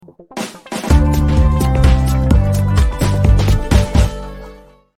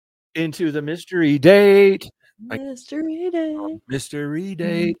Into the mystery date. Mystery date. Mystery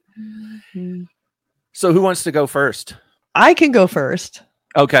date. So who wants to go first? I can go first.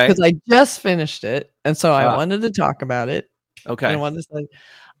 Okay. Because I just finished it. And so I wanted to talk about it. Okay.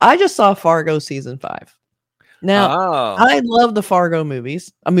 I just saw Fargo season 5. Now, I love the Fargo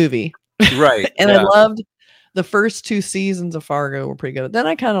movies. A movie. Right. And I loved the first 2 seasons of Fargo were pretty good. Then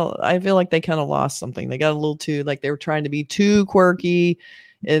I feel like they kind of lost something. They got a little too, like they were trying to be too quirky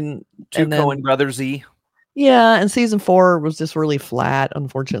and too Coen Brothers-y. Yeah, and season 4 was just really flat.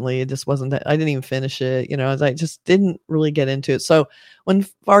 Unfortunately, it just wasn't that. I didn't even finish it. I just didn't really get into it. So when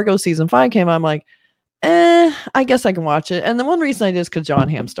Fargo season 5 came out, I'm like, I guess I can watch it. And the one reason I did is because John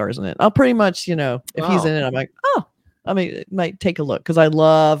Hamm stars in it. I'll pretty much, if he's in it, I'm like, it might take a look because I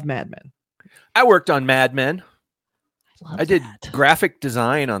love Mad Men. I worked on Mad Men. I did graphic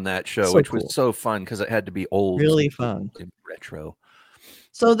design on that show, which was so fun because it had to be old, really fun, and retro.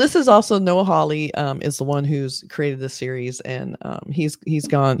 So this is also Noah Hawley is the one who's created this series, and he's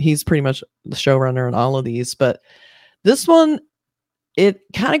pretty much the showrunner on all of these. But this one, it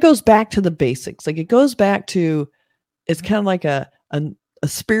kind of goes back to the basics. Like it goes back to, it's kind of like a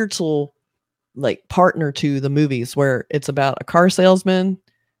spiritual like partner to the movies, where it's about a car salesman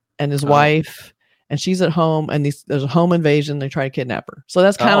and his wife, and she's at home, and there's a home invasion. They try to kidnap her. So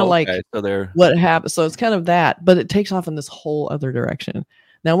that's kind of what happens. So it's kind of that, but it takes off in this whole other direction.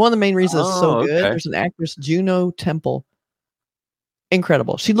 Now, one of the main reasons it's so good, there's an actress, Juno Temple.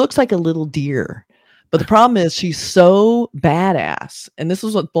 Incredible. She looks like a little deer. But the problem is she's so badass. And this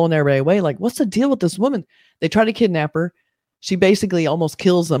is what's blowing everybody away. Like, what's the deal with this woman? They try to kidnap her. She basically almost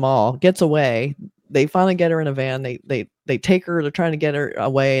kills them all, gets away. They finally get her in a van. They take her. They're trying to get her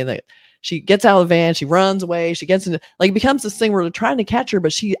away. And she gets out of the van. She runs away. She gets into, like, it becomes this thing where they're trying to catch her,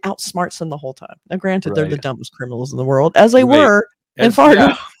 but she outsmarts them the whole time. Now, granted, they're the dumbest criminals in the world, as they were in Fargo.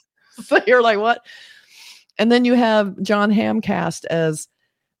 Yeah. So you're like, what? And then you have John Hamm cast as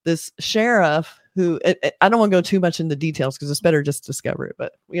this sheriff who, I don't want to go too much into details because it's better just to discover it.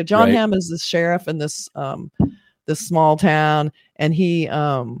 But we have John Hamm as this sheriff in this small town, and he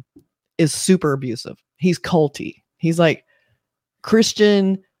is super abusive. He's culty. He's like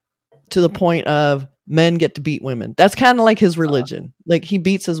Christian to the point of men get to beat women. That's kind of like his religion. Like he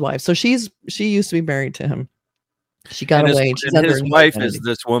beats his wife. So she used to be married to him. She got away. And his wife is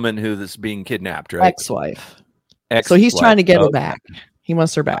this woman who is being kidnapped, right? Ex-wife. So he's trying to get her back. He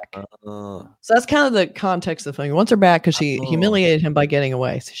wants her back. So that's kind of the context of the film. He wants her back because she humiliated him by getting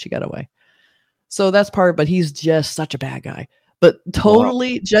away. So she got away. So that's part, but he's just such a bad guy. But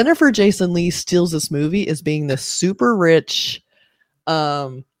totally, Jennifer Jason Leigh steals this movie as being the super rich,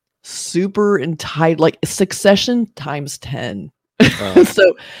 super entitled, like Succession times 10.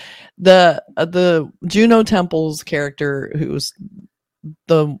 So the Juno Temple's character, who's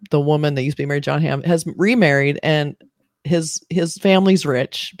the woman that used to be married to John Hamm, has remarried, and his family's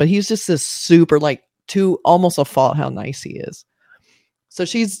rich, but he's just this super, like, to almost a fault how nice he is. So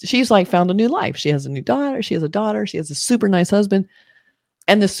she's like found a new life. She has a new daughter. She has a daughter. She has a super nice husband,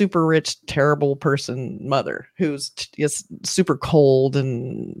 and the super rich, terrible person mother who's just super cold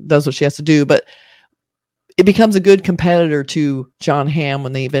and does what she has to do. But it becomes a good competitor to John Hamm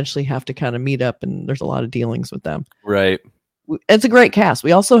when they eventually have to kind of meet up, and there's a lot of dealings with them. Right. It's a great cast.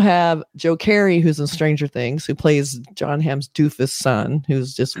 We also have Joe Carey, who's in Stranger Things, who plays John Hamm's doofus son,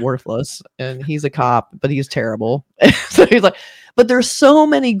 who's just worthless, and he's a cop, but he's terrible. So he's like, but there's so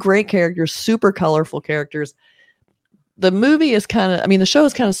many great characters, super colorful characters. The movie is the show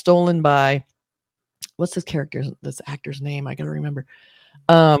is kind of stolen by, what's this actor's name? I gotta remember.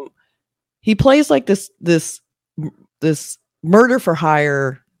 He plays like this murder for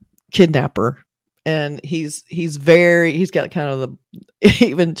hire kidnapper. And he's got kind of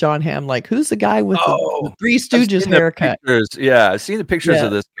even John Hamm, like, who's the guy with the Three Stooges haircut? Yeah, I've seen the pictures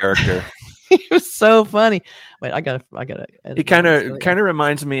of this character. He was so funny. Wait, I gotta. He kind of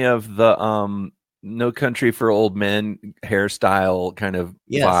reminds me of the No Country for Old Men hairstyle kind of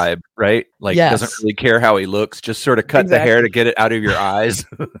vibe, right? Like doesn't really care how he looks, just sort of cut the hair to get it out of your eyes.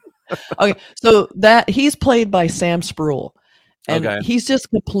 Okay, so that he's played by Sam Spruill. And he's just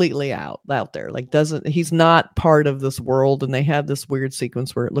completely out there. Like, he's not part of this world. And they have this weird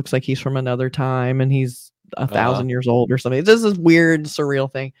sequence where it looks like he's from another time and he's 1,000 years old or something. It's just this weird,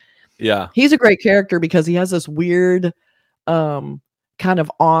 surreal thing. Yeah. He's a great character because he has this weird kind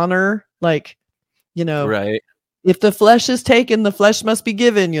of honor. Like, right. If the flesh is taken, the flesh must be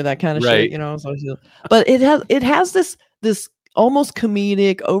given, that kind of shit, So, but it has this almost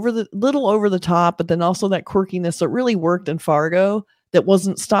comedic, over the top, but then also that quirkiness. So it really worked in Fargo that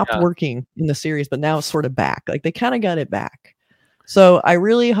wasn't stopped working in the series, but now it's sort of back. Like they kind of got it back. So I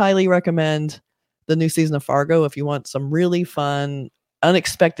really highly recommend the new season of Fargo if you want some really fun,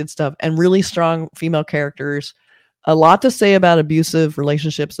 unexpected stuff and really strong female characters. A lot to say about abusive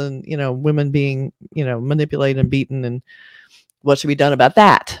relationships and, women being, manipulated and beaten, and what should be done about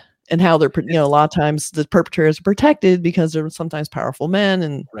that, and how they're, a lot of times the perpetrators are protected because they're sometimes powerful men,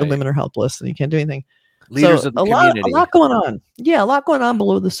 and the women are helpless and you can't do anything. Leaders of the community. A lot going on. Yeah, a lot going on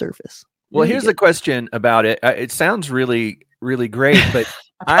below the surface. Well, here's a question about it. It sounds really, really great, but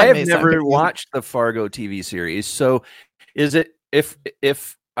I have never watched the Fargo TV series. So is it, if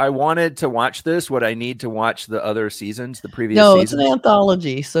I wanted to watch this, would I need to watch the other seasons, the previous seasons? No, it's an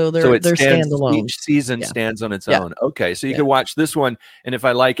anthology, so they're standalone. Each season stands on its own. Okay, so you can watch this one, and if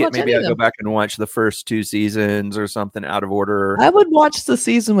I like it, maybe I'll go back and watch the first 2 seasons or something out of order. I would watch the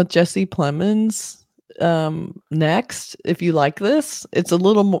season with Jesse Plemons next if you like this. It's a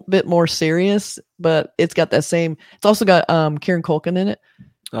little bit more serious, but it's got that same. It's also got Kieran Culkin in it.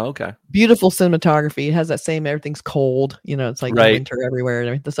 Oh, okay. Beautiful cinematography. It has that same. Everything's cold. It's like winter everywhere and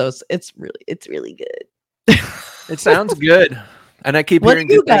everything. So it's really good. It sounds good, and I keep hearing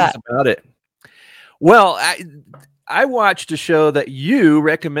good things about it. Well, I watched a show that you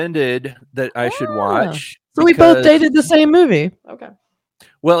recommended that I should watch. So we both dated the same movie. Okay.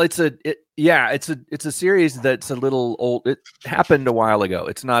 Well, it's a series that's a little old. It happened a while ago.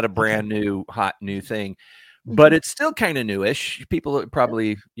 It's not a brand new, hot new thing, but it's still kind of newish. People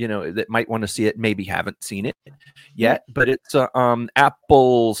probably, that might want to see it, maybe haven't seen it yet, but it's a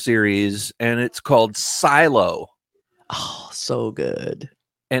Apple series, and it's called Silo. Oh, so good.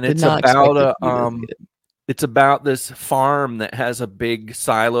 And it's about it's about this farm that has a big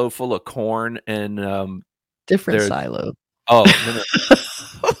silo full of corn and different silo. Oh,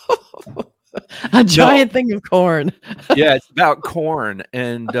 no. A giant thing of corn. Yeah, it's about corn,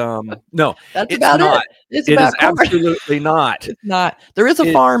 and no, that's about not. It's it about is corn. Absolutely not. It's not. There is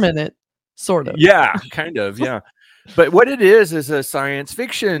a farm in it, sort of. Yeah, kind of. Yeah, but what it is a science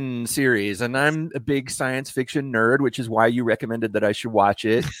fiction series, and I'm a big science fiction nerd, which is why you recommended that I should watch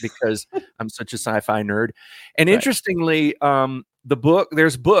it, because I'm such a sci-fi nerd. And interestingly,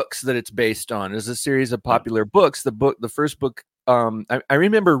 there's books that it's based on. There's a series of popular books. The first book, I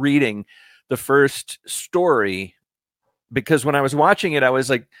remember reading the first story, because when I was watching it, I was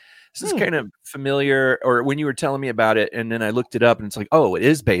like, this is kind of familiar, or when you were telling me about it, and then I looked it up, and it's like, oh, it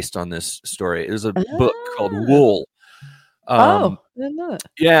is based on this story. It was a book called Wool. I didn't know that.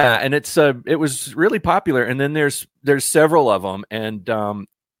 Yeah, and it was really popular, and then there's several of them, and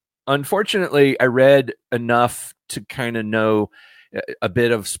unfortunately, I read enough to kind of know a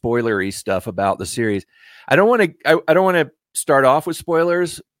bit of spoilery stuff about the series. I don't want to start off with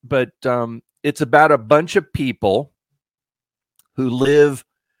spoilers, but it's about a bunch of people who live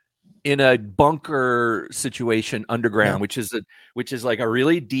in a bunker situation underground, which is like a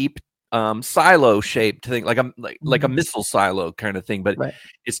really deep silo shaped thing, like a missile silo kind of thing, but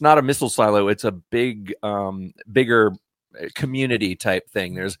it's not a missile silo. It's a bigger community type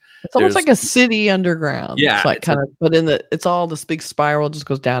thing. It's almost like a city underground. Yeah, it's like but it's all this big spiral, just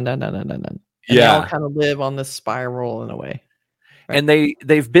goes down. And they all kind of live on this spiral in a way. Right. And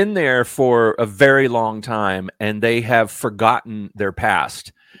they've been there for a very long time, and they have forgotten their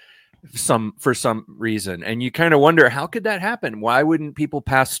past for some reason. And you kind of wonder, how could that happen? Why wouldn't people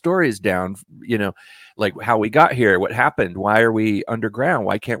pass stories down? Like how we got here, what happened? Why are we underground?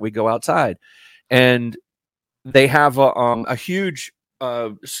 Why can't we go outside? And they have a huge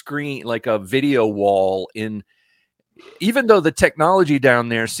screen, like a video wall even though the technology down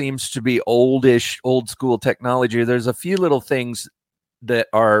there seems to be old school technology, there's a few little things that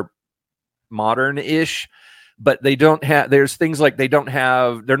are modern-ish, but there's things like they're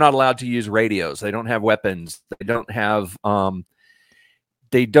not allowed to use radios. They don't have weapons. They don't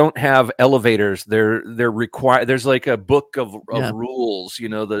have elevators. They're required. There's like a book of rules,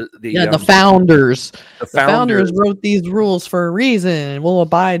 the founders. The founders wrote these rules for a reason. We'll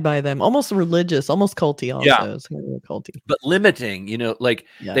abide by them. Almost religious, almost culty also. Yeah. It's kind of culty. But limiting,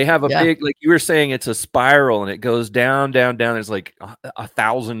 they have a big, like you were saying, it's a spiral and it goes down, down, down. There's like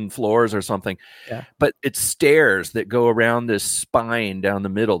 1,000 floors or something. Yeah. But it's stairs that go around this spine down the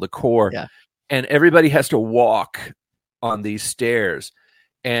middle, the core. Yeah. And everybody has to walk on these stairs.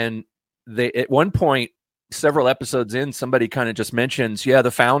 And they, at one point, several episodes in, somebody kind of just mentions, the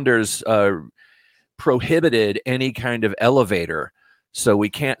founders prohibited any kind of elevator. So we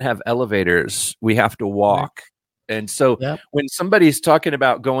can't have elevators. We have to walk. Right. And so when somebody's talking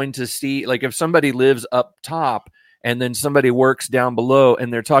about going to see, like if somebody lives up top and then somebody works down below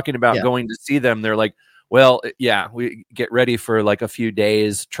and they're talking about going to see them, they're like, Well, yeah, we get ready for like a few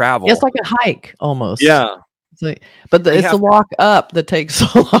days travel. It's like a hike almost. Yeah. But it's the walk up that takes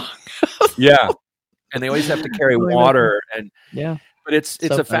so long. Yeah. And they always have to carry water but it's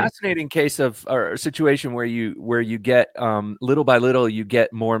a fascinating case of or situation where you get little by little you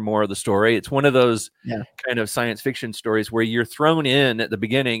get more and more of the story. It's one of those kind of science fiction stories where you're thrown in at the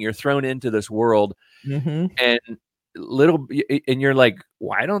beginning, you're thrown into this world and you're like,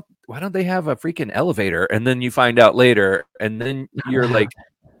 why don't they have a freaking elevator? And then you find out later, and then you're like,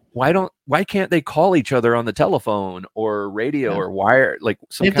 why can't they call each other on the telephone or radio or wire, like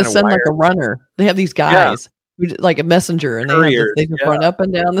some kind of wire? They have to send like a runner. They have these guys like a messenger, and they just run up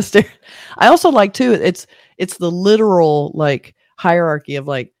and down the stairs. I also like too, it's the literal like hierarchy of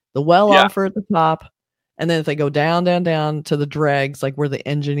like the offer at the top, and then if they go down to the dregs, like where the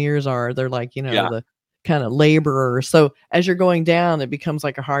engineers are, they're like, the kind of laborers. So as you're going down, it becomes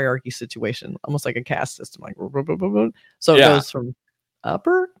like a hierarchy situation, almost like a caste system, like so it goes from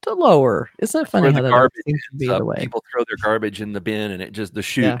upper to lower. Isn't it funny how that seems to be the way people throw their garbage in the bin and it just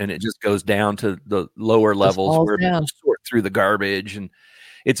and it just goes down to the lower levels where people sort through the garbage, and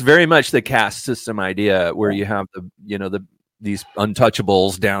it's very much the caste system idea where you have these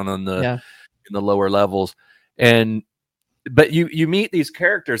untouchables down on the in the lower levels, but you meet these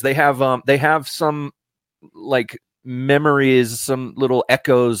characters. They have some like memories, some little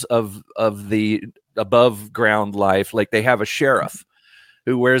echoes of the above ground life. Like they have a sheriff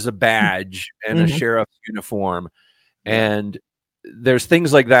who wears a badge and a sheriff's uniform. And there's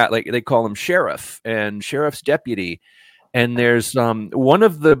things like that. Like they call him sheriff and sheriff's deputy. And there's one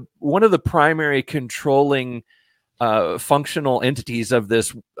of the primary controlling functional entities of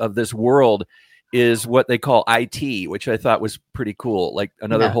this world is what they call IT, which I thought was pretty cool. Like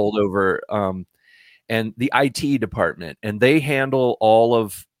another holdover, and the IT department, and they handle all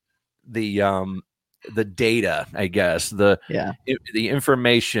of the data, I guess, the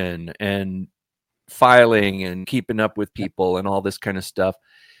information and filing and keeping up with people and all this kind of stuff.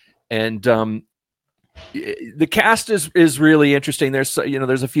 And the cast is really interesting. There's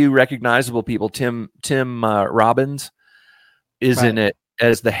a few recognizable people. Tim Robbins is in it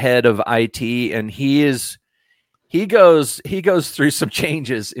as the head of IT, and he goes through some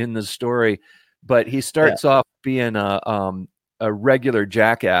changes in the story, but he starts off being a regular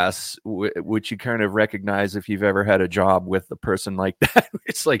jackass, which you kind of recognize if you've ever had a job with a person like that.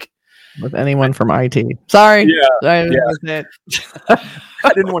 It's like with anyone from IT. Sorry. I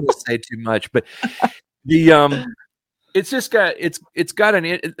didn't want to say too much, but it's just got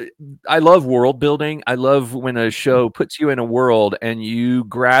I love world building. I love when a show puts you in a world and you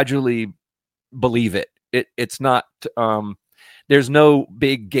gradually believe it. It's not there's no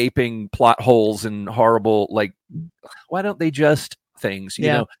big gaping plot holes and horrible, like, why don't they just things, you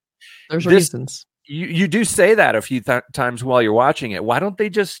know? There's reasons. You do say that a few times while you're watching it. Why don't they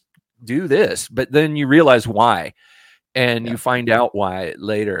just do this? But then you realize why, and you find out why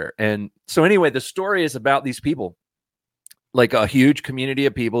later. And so anyway, the story is about these people, like a huge community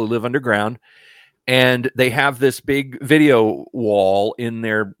of people who live underground, and they have this big video wall in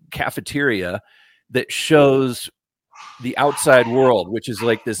their cafeteria that shows the outside world, which is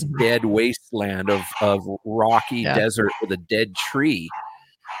like this dead wasteland of rocky desert with a dead tree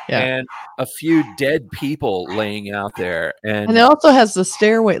and a few dead people laying out there. And it also has the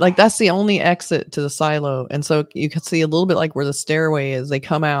stairway. Like that's the only exit to the silo. And so you can see a little bit like where the stairway is. They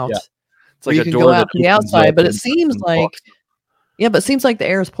come out. Yeah. It's like you can go out to the outside, but it seems like but it seems like the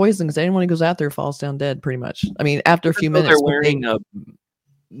air is poisoned because anyone who goes out there falls down dead pretty much. I mean, after a few minutes. They're wearing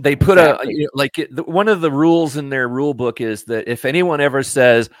they put one of the rules in their rule book is that if anyone ever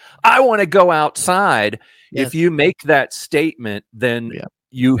says, I want to go outside, if you make that statement, then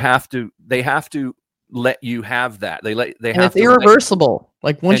they have to let you have that. It's irreversible.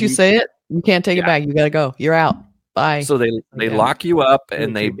 Like once you say it, you can't take it back. You got to go. You're out. Bye. So they lock you up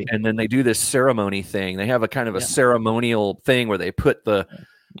and then they do this ceremony thing. They have a kind of a ceremonial thing where they put the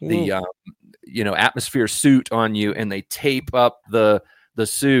atmosphere suit on you and they tape up the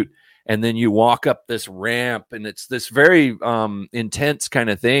suit, and then you walk up this ramp, and it's this very intense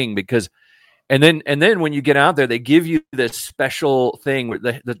kind of thing because and then when you get out there, they give you this special thing where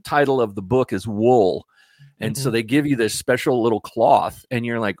the title of the book is Wool, and so they give you this special little cloth, and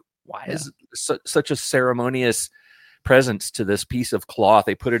you're like, why is such a ceremonious presence to this piece of cloth?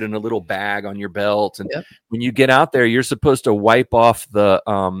 They put it in a little bag on your belt, and when you get out there, you're supposed to wipe off the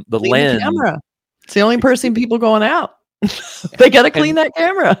lens. The camera. It's the only person people going out. They got to clean that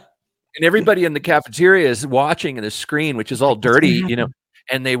camera. And everybody in the cafeteria is watching the screen, which is all dirty,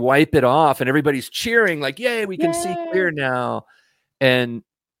 and they wipe it off and everybody's cheering like, yay, we can see clear now. And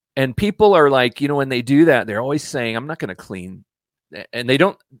And people are like, when they do that, they're always saying, I'm not going to clean. And they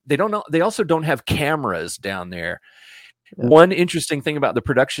don't know. They also don't have cameras down there. Yeah. One interesting thing about the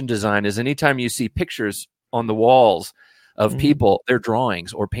production design is anytime you see pictures on the walls of people, they're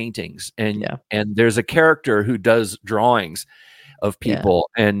drawings or paintings. And there's a character who does drawings of people.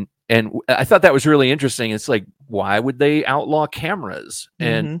 And I thought that was really interesting. It's like, why would they outlaw cameras?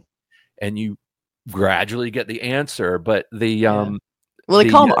 And you gradually get the answer. But the well, they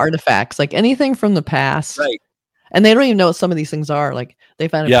call them artifacts, like anything from the past. Right. And they don't even know what some of these things are. Like they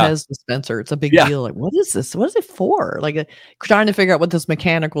found a Pez dispenser. It's a big deal. Like, what is this? What is it for? Like trying to figure out what this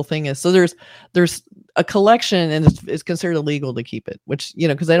mechanical thing is. So there's a collection, and it's considered illegal to keep it, which,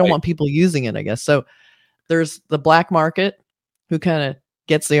 because they don't want people using it, I guess. So there's the black market who kind of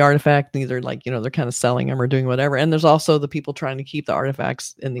gets the artifact. Either like, they're kind of selling them or doing whatever. And there's also the people trying to keep the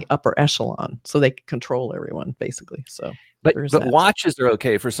artifacts in the upper echelon so they can control everyone, basically. So. But watches are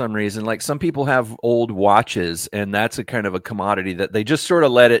okay for some reason. Like some people have old watches, and that's a kind of a commodity that they just sort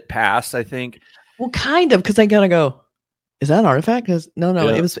of let it pass, I think. Well, kind of, because I gotta go, is that an artifact? Because no,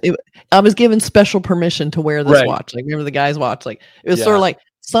 I was given special permission to wear this watch. Like, remember the guy's watch? Like it was sort of like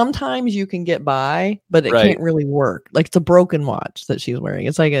sometimes you can get by, but it can't really work. Like it's a broken watch that she's wearing.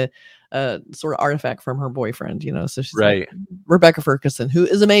 It's like a sort of artifact from her boyfriend, So she's like Rebecca Ferguson, who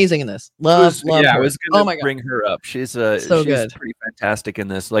is amazing in this. Love her. I was going to bring her up. She's good. Pretty fantastic in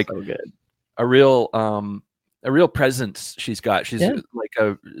this. Like so good. A real presence she's got. She's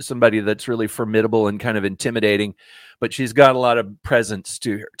like somebody that's really formidable and kind of intimidating, but she's got a lot of presence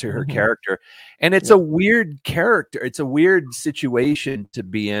to her character. And it's a weird character. It's a weird situation to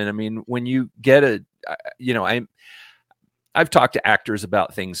be in. I mean, when you get I've talked to actors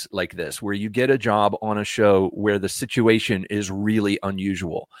about things like this, where you get a job on a show where the situation is really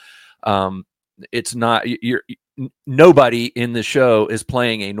unusual. It's not nobody in the show is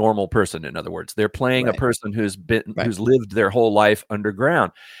playing a normal person. In other words, they're playing a person who's lived their whole life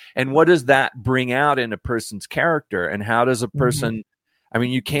underground. And what does that bring out in a person's character? And how does a person, I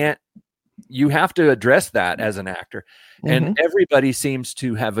mean, you have to address that as an actor. And everybody seems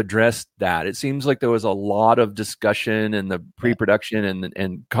to have addressed that. It seems like there was a lot of discussion in the pre-production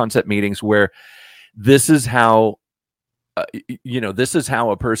and concept meetings where this is how, this is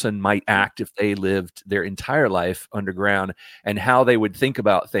how a person might act if they lived their entire life underground, and how they would think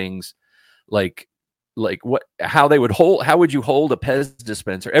about things like how would you hold a Pez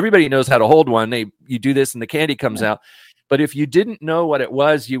dispenser? Everybody knows how to hold one. You do this and the candy comes out. But if you didn't know what it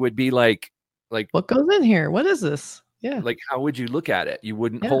was, you would be like, what goes in here? What is this? Yeah. Like, how would you look at it? You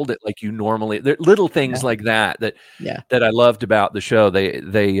wouldn't hold it like you normally. There little things like that I loved about the show.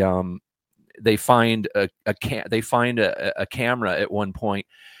 They find a camera at one point,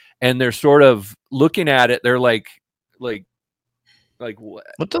 and they're sort of looking at it. They're like what?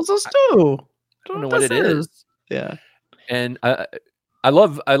 What does this do? I don't know what it is. Yeah. And I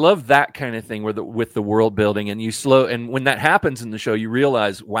love that kind of thing with the world building, and when that happens in the show, you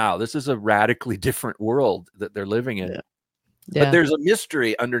realize, wow, this is a radically different world that they're living in. Yeah. But there's a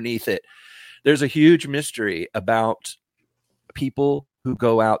mystery underneath it. There's a huge mystery about people who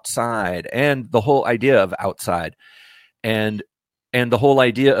go outside, and the whole idea of outside, and the whole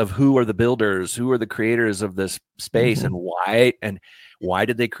idea of who are the builders, who are the creators of this space, and why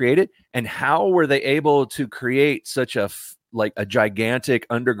did they create it, and how were they able to create such a gigantic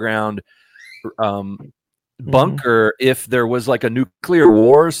underground bunker. If there was like a nuclear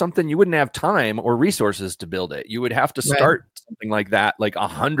war or something, you wouldn't have time or resources to build it. You would have to start something like that, like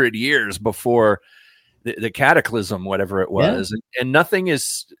 100 years before the cataclysm, whatever it was. And nothing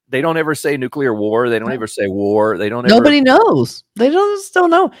is, they don't ever say nuclear war. They don't ever say war. Nobody knows. They just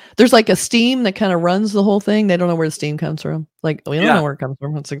don't know. There's like a steam that kind of runs the whole thing. They don't know where the steam comes from. Like, we don't know where it comes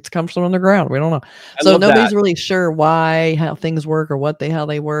from. It comes from underground. We don't know. So nobody's really sure how things work or how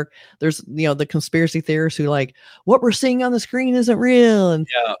they work. There's, the conspiracy theorists who what we're seeing on the screen isn't real. And,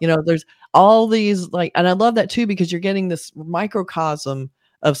 there's all these and I love that too, because you're getting this microcosm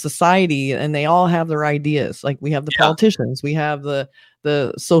of society, and they all have their ideas. Like, we have the politicians, we have the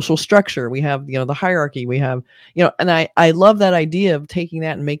social structure, we have the hierarchy, we have and I love that idea of taking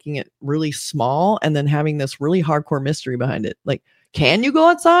that and making it really small, and then having this really hardcore mystery behind it. Like, can you go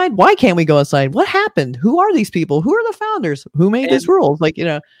outside? Why can't we go outside? What happened? Who are these people? Who are the founders? Who made these rules?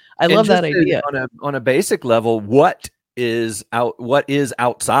 I love that idea. On a basic level, what is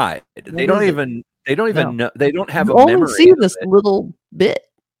outside? They don't even know. They don't have a memory. See this little bit.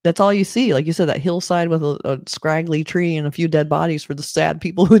 That's all you see. Like you said, that hillside with a scraggly tree and a few dead bodies for the sad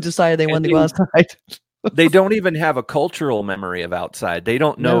people who decided they wanted to go outside. They don't even have a cultural memory of outside. They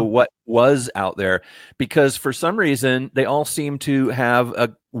don't know what was out there, because for some reason they all seem to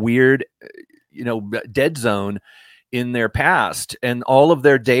have weird, dead zone in their past, and all of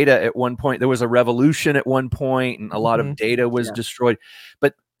their data at one point, there was a revolution at one point, and a lot of data was destroyed.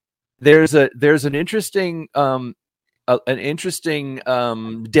 But there's an interesting dead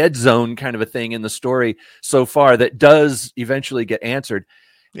zone kind of a thing in the story so far that does eventually get answered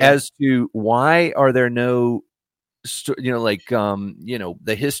as to why are there no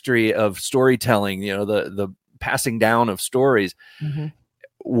the history of storytelling, the passing down of stories.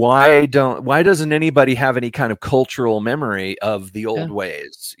 Why doesn't anybody have any kind of cultural memory of the old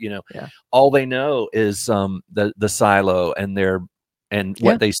ways? All they know is the silo and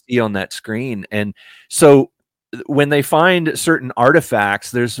what they see on that screen. And so when they find certain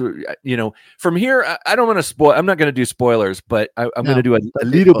artifacts, there's from here, I don't want to spoil, I'm not going to do spoilers, but I'm going to do a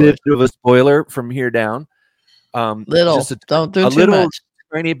little bit of a spoiler from here down. Don't do too much.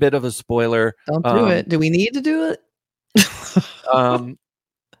 Tiny bit of a spoiler. Don't do it. Do we need to do it?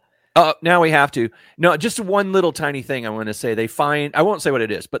 Now we have to. No, just one little tiny thing I want to say. I won't say what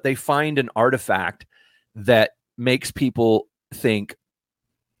it is, but they find an artifact that makes people think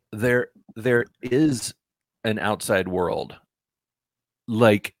there is an outside world.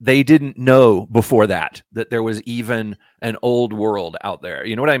 Like they didn't know before that there was even an old world out there.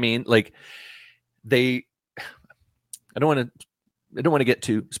 You know what I mean? Like I don't want to get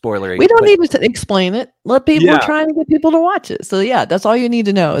too spoilery. We don't need to explain it. Let people. We're trying to get people to watch it. So that's all you need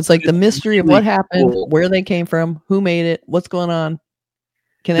to know. It's like the mystery of what happened, where they came from, who made it, what's going on.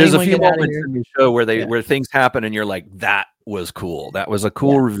 There's a few moments in the show where things happen and you're like, that was cool. That was a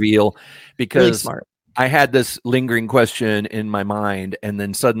cool reveal, because really smart. I had this lingering question in my mind, and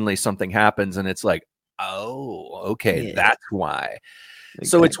then suddenly something happens and it's like, oh, okay, that's why. Exactly.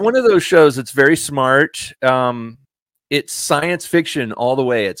 So it's one of those shows that's very smart. It's science fiction all the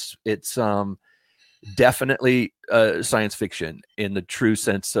way. It's definitely science fiction in the true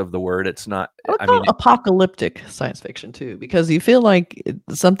sense of the word. It's not. I mean, apocalyptic science fiction too, because you feel like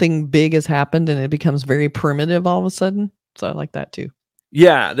something big has happened and it becomes very primitive all of a sudden. So I like that too.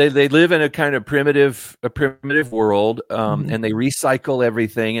 Yeah, they live in a kind of primitive world, and they recycle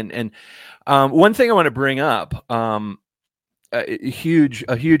everything. And one thing I want to bring up. A huge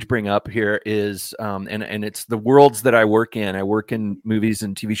bring up here is and it's the worlds that I work in. I work in movies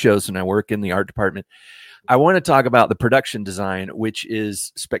and TV shows, and I work in the art department. I want to talk about the production design, which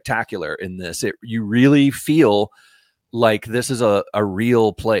is spectacular in this. You really feel like this is a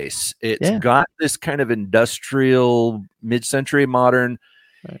real place. It's got this kind of industrial, mid-century modern.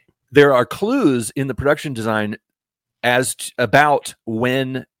 Right. There are clues in the production design about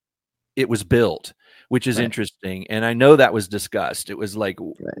when it was built, which is interesting. And I know that was discussed. It was like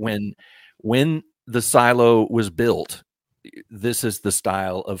when the silo was built, this is the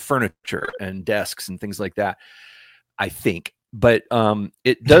style of furniture and desks and things like that, I think. But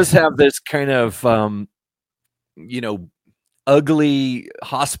it does have this kind of, ugly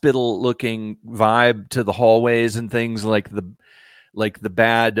hospital looking vibe to the hallways and things, like the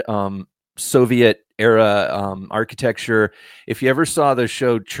bad Soviet era architecture. If you ever saw the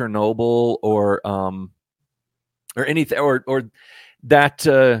show Chernobyl or anything, or that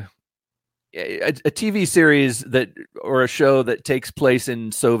a TV series or a show that takes place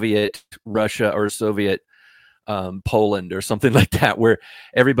in Soviet Russia or Soviet Poland or something like that, where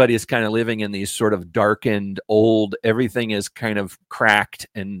everybody is kind of living in these sort of darkened, old, everything is kind of cracked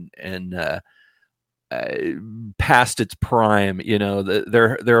and past its prime.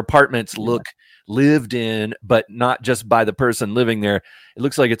 Their apartments look lived in, but not just by the person living there. It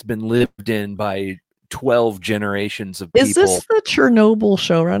looks like it's been lived in by 12 generations of people. Is this the Chernobyl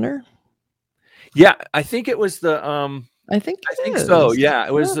showrunner? Yeah, I think it was the I think so. Yeah,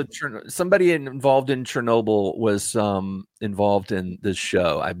 it was somebody involved in Chernobyl was involved in this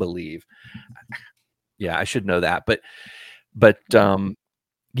show, I believe. Yeah, I should know that, but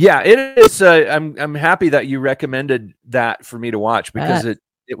yeah, it is. I'm happy that you recommended that for me to watch, because it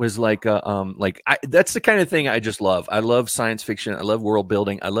was like that's the kind of thing I just love. I love science fiction. I love world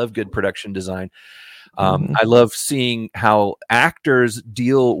building. I love good production design. I love seeing how actors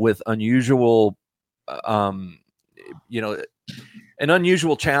deal with unusual, an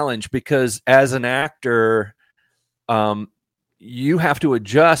unusual challenge, because as an actor, you have to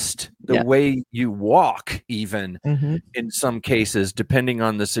adjust the way you walk, even in some cases, depending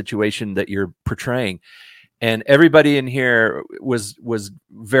on the situation that you're portraying. And everybody in here was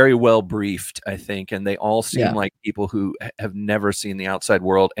very well briefed, I think, and they all seem like people who have never seen the outside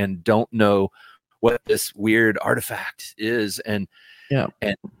world and don't know what this weird artifact is. And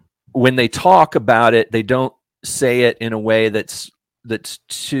when they talk about it, they don't say it in a way that's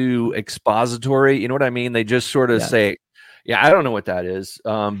too expository. You know what I mean? They just sort of say, Yeah, I don't know what that is.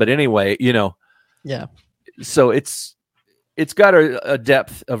 But anyway, Yeah. So it's got a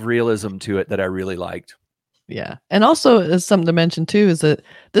depth of realism to it that I really liked. Yeah. And also, is something to mention too, is that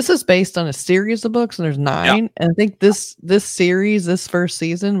this is based on a series of books, and there's 9. And I think this series, this first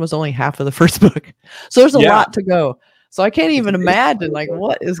season, was only half of the first book. So there's a lot to go. So I can't even imagine like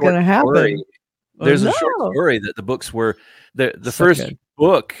what is going to happen. There's a short story that the books were the first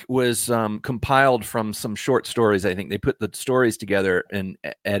book was compiled from some short stories. I think they put the stories together and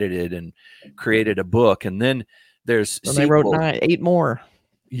edited and created a book, and then they wrote 8 more.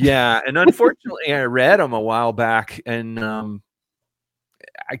 Yeah, and unfortunately, I read them a while back, and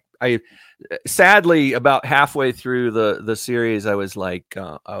I sadly about halfway through the series, I was like,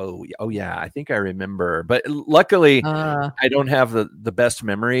 oh yeah, I think I remember. But luckily, I don't have the best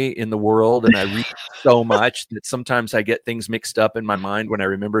memory in the world, and I read so much that sometimes I get things mixed up in my mind when I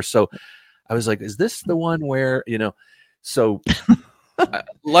remember. So I was like, is this the one where So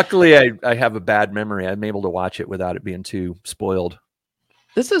luckily, I have a bad memory. I'm able to watch it without it being too spoiled.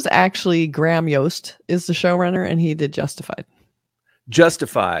 This is actually Graham Yost is the showrunner, and he did Justified.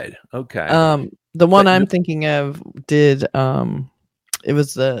 Justified. Okay. The one I'm thinking of did it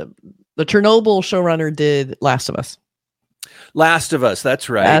was the Chernobyl showrunner did Last of Us. Last of Us, that's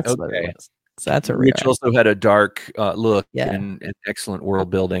right. That's okay. So that's which also had a dark look and excellent world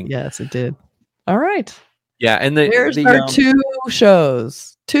building. Yes, it did. All right. Yeah, and there's our 2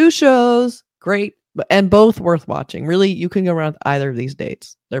 shows. 2 shows, great, and both worth watching. Really, you can go around either of these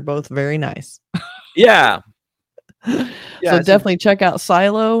dates. They're both very nice. Yeah. So definitely check out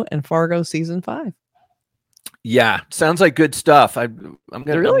Silo and Fargo season 5. Yeah, sounds like good stuff. I'm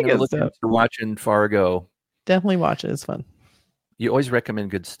gonna look into watching Fargo. Definitely watch it. It's fun. You always recommend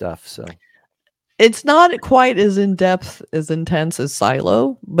good stuff, so it's not quite as in depth, as intense as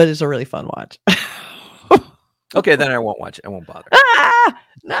Silo, but it's a really fun watch. Okay, then I won't watch it. I won't bother.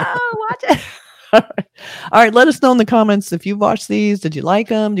 No, watch it. All right. Let us know in the comments if you've watched these. Did you like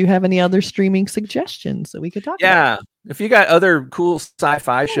them? Do you have any other streaming suggestions that we could talk about? Yeah. If you got other cool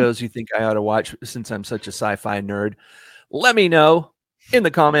sci-fi shows you think I ought to watch, since I'm such a sci-fi nerd, let me know in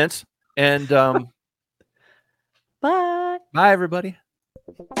the comments. And bye. Bye, everybody.